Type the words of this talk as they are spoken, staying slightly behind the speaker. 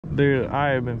Dude, I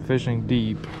have been fishing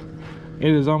deep.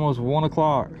 It is almost 1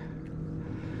 o'clock.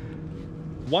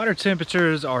 Water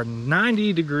temperatures are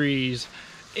 90 degrees.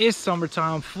 It's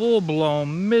summertime, full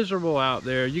blown, miserable out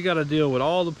there. You got to deal with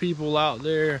all the people out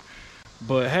there.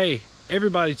 But hey,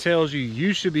 everybody tells you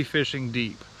you should be fishing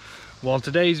deep. Well, in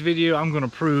today's video, I'm going to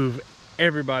prove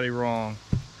everybody wrong.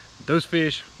 Those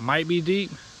fish might be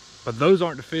deep, but those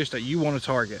aren't the fish that you want to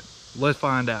target. Let's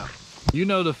find out. You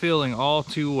know the feeling all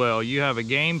too well. You have a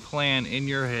game plan in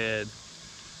your head.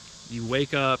 You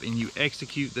wake up and you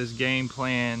execute this game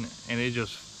plan and it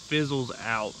just fizzles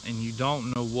out and you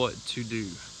don't know what to do.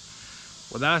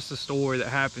 Well, that's the story that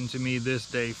happened to me this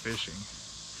day fishing.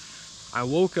 I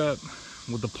woke up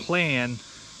with a plan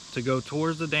to go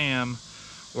towards the dam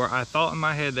where I thought in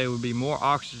my head there would be more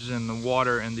oxygen in the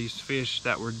water and these fish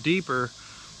that were deeper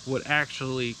would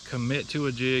actually commit to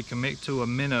a jig, commit to a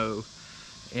minnow,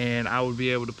 and I would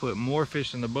be able to put more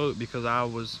fish in the boat because I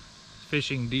was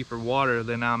fishing deeper water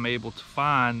than I'm able to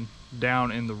find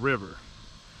down in the river.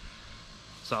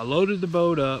 So I loaded the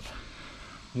boat up,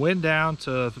 went down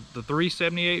to the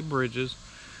 378 bridges,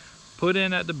 put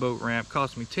in at the boat ramp.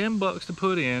 Cost me 10 bucks to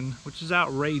put in, which is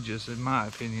outrageous in my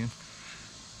opinion.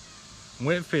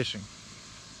 Went fishing.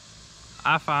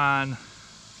 I find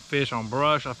fish on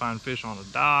brush, I find fish on the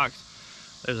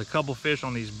docks. There's a couple fish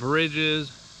on these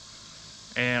bridges,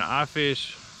 and I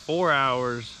fished 4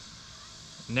 hours,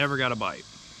 never got a bite.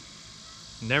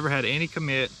 Never had any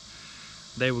commit.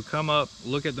 They would come up,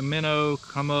 look at the minnow,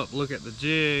 come up, look at the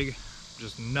jig,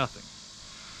 just nothing.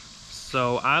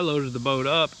 So I loaded the boat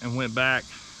up and went back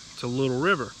to Little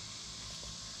River.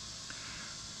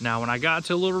 Now when I got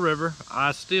to Little River,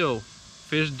 I still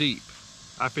fished deep.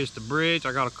 I fished the bridge.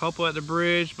 I got a couple at the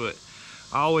bridge, but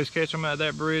I always catch them at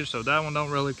that bridge, so that one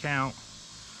don't really count.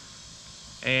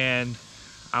 And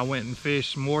I went and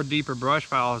fished more deeper brush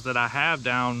piles that I have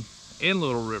down in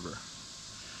Little River.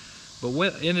 But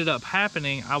what ended up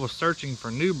happening, I was searching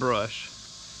for new brush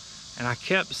and I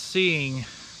kept seeing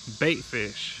bait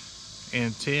fish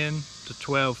in 10 to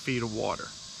 12 feet of water.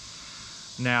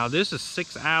 Now this is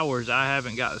 6 hours I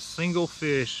haven't got a single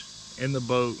fish in the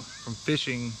boat from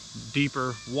fishing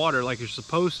deeper water like you're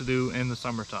supposed to do in the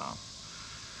summertime.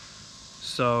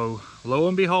 So lo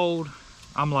and behold,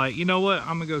 I'm like, you know what,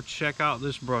 I'm gonna go check out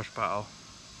this brush pile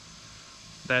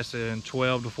that's in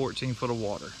 12 to 14 foot of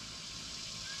water.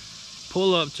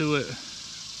 Pull up to it,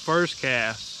 first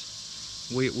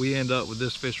cast, we end up with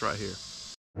this fish right here.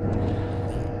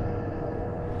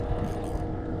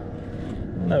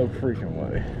 No freaking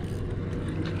way.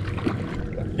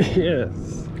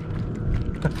 Yes.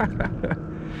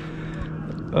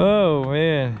 Oh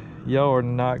man, y'all are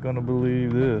not gonna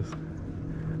believe this.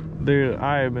 Dude,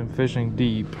 I have been fishing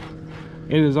deep.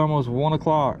 It is almost 1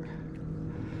 o'clock.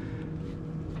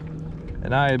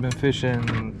 And I have been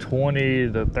fishing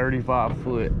 20 to 35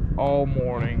 foot all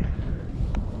morning.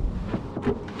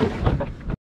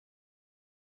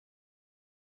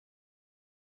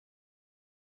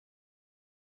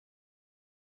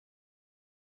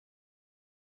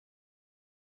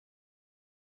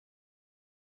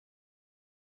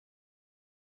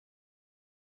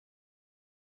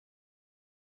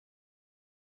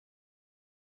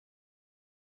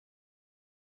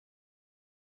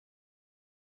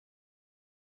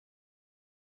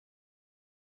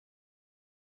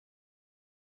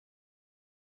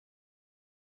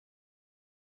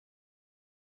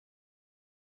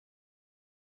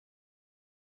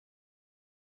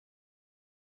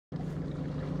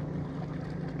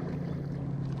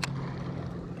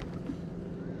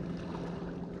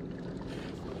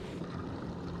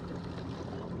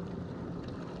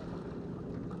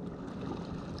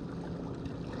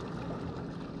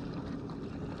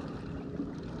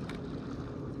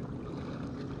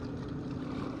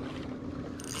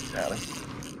 Got it.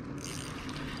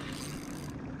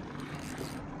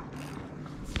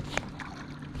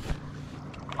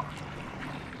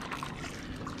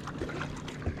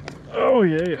 Oh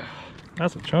yeah,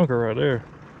 that's a chunker right there.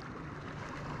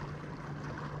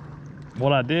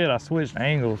 What I did, I switched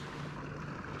angles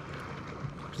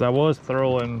because I was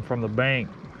throwing from the bank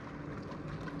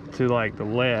to like the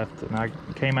left, and I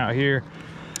came out here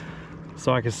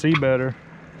so I could see better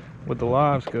with the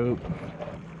live scope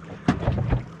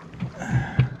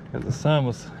because the sun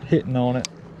was hitting on it.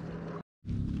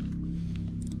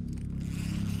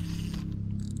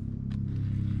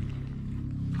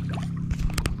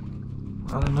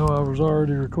 I didn't know I was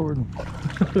already recording.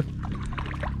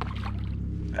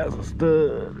 That's a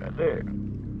stud right there.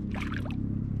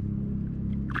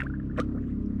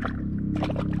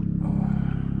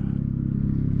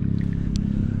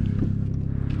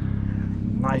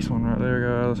 nice one right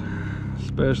there, guys.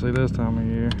 Especially this time of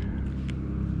year.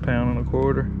 Pound and a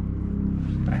quarter.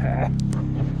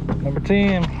 Number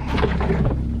 10.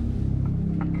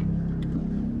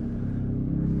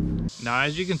 Now,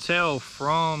 as you can tell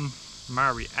from my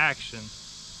reaction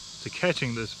to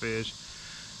catching this fish,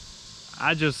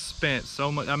 I just spent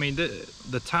so much. I mean,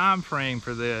 the time frame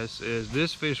for this is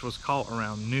this fish was caught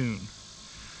around noon.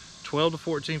 12 to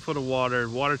 14 foot of water,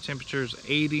 water temperatures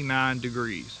 89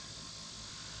 degrees.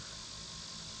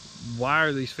 Why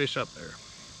are these fish up there?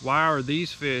 Why are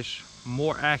these fish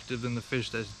more active than the fish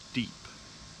that's deep?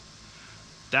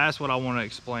 That's what I want to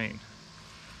explain.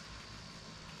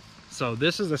 So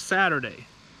this is a Saturday.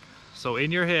 So in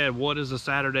your head, what is a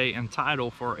Saturday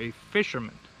entitled for a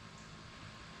fisherman?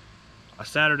 A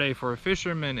Saturday for a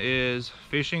fisherman is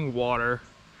fishing water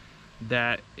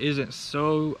that isn't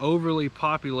so overly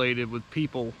populated with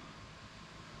people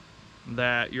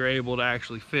that you're able to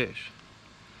actually fish.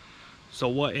 So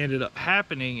what ended up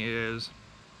happening is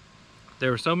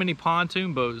there were so many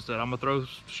pontoon boats that I'm gonna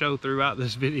show throughout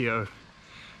this video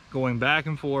going back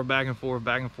and forth, back and forth,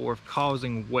 back and forth,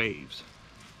 causing waves.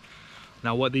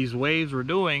 Now what these waves were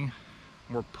doing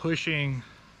were pushing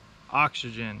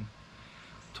oxygen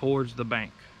towards the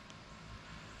bank.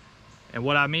 And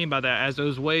what I mean by that, as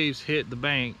those waves hit the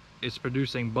bank, it's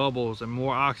producing bubbles and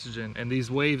more oxygen, and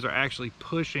these waves are actually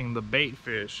pushing the bait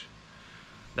fish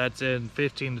that's in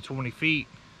 15 to 20 feet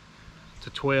to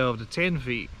 12 to 10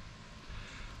 feet.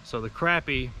 So the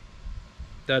crappie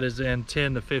that is in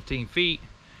 10 to 15 feet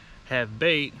have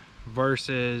bait,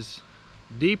 versus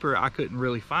deeper I couldn't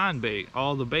really find bait.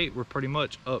 All the bait were pretty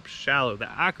much up shallow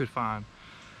that I could find.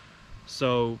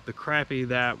 So the crappie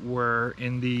that were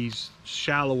in these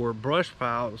shallower brush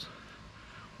piles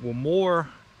were more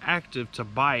active to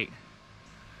bite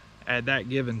at that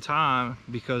given time,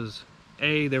 because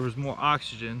A, there was more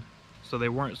oxygen, so they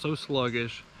weren't so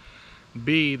sluggish.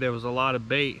 B, there was a lot of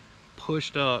bait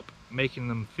pushed up, making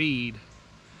them feed.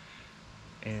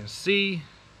 And C,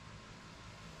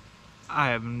 I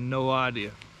have no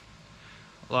idea.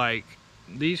 Like,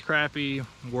 these crappie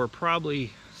were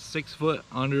probably 6 foot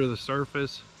under the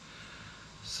surface,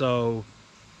 so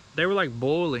they were like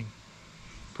boiling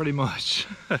pretty much.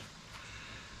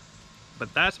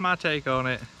 But that's my take on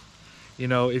it. You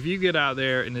know, if you get out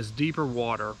there in this deeper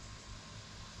water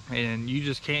and you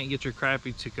just can't get your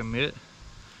crappie to commit,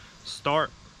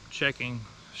 start checking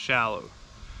shallow.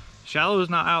 Shallow is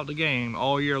not out the game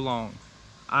all year long.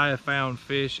 I have found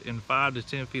fish in 5 to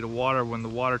 10 feet of water when the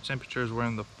water temperatures were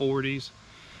in the 40s.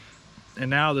 And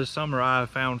now this summer I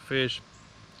have found fish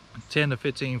 10 to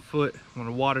 15 foot when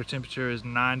the water temperature is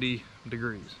 90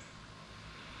 degrees.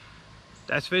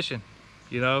 That's fishing,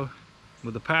 you know.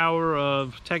 With the power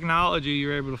of technology,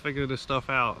 you're able to figure this stuff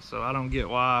out. So I don't get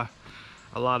why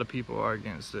a lot of people are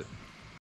against it.